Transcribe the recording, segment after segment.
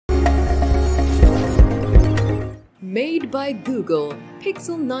Made by Google,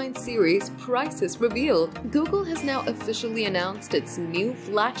 Pixel 9 series prices revealed. Google has now officially announced its new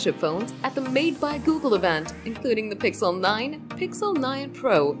flagship phones at the Made by Google event, including the Pixel 9, Pixel 9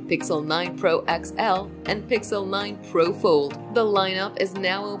 Pro, Pixel 9 Pro XL, and Pixel 9 Pro Fold. The lineup is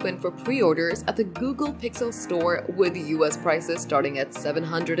now open for pre-orders at the Google Pixel Store, with US prices starting at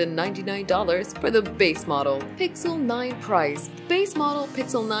 $799 for the base model. Pixel 9 price. Base model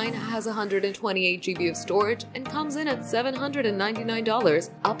Pixel 9 has 128 GB of storage and comes in at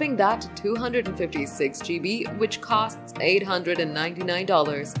 $799, upping that to 256 GB, which costs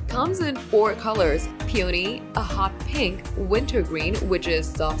 $899. Comes in 4 colors: peony, a hot pink, wintergreen, which is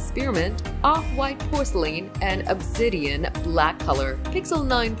soft spearmint, off-white porcelain, and obsidian black color. Pixel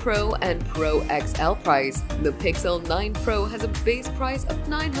 9 Pro and Pro XL price. The Pixel 9 Pro has a base price of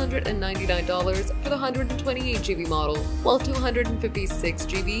 $999 for the 128 GB model, while 256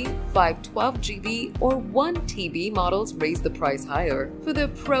 GB, 512 GB, or 1 TB models raise the price higher. For the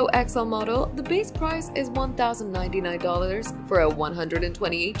Pro XL model, the base price is $1,099 for a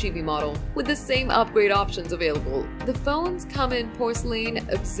 128 GB model, with the same upgrade options available. The phones come in porcelain,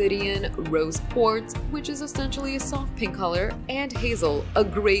 obsidian, rose quartz, which is essentially a soft pink color, and hazel, a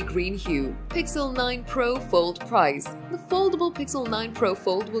gray-green hue. Pixel 9 Pro Fold price. The foldable Pixel 9 Pro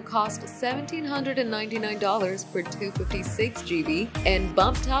Fold will cost $1,799 for 256 GB and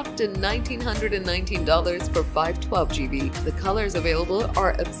bumped up to $1,919 for 512 GB. The colors available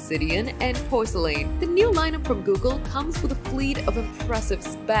are obsidian and porcelain. The new lineup from Google comes with a fleet of impressive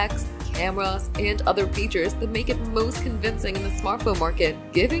specs, cameras, and other features that make it most convincing in the smartphone market,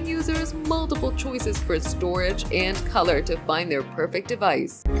 giving users multiple choices for storage and color to find their perfect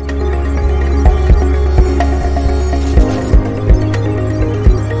device.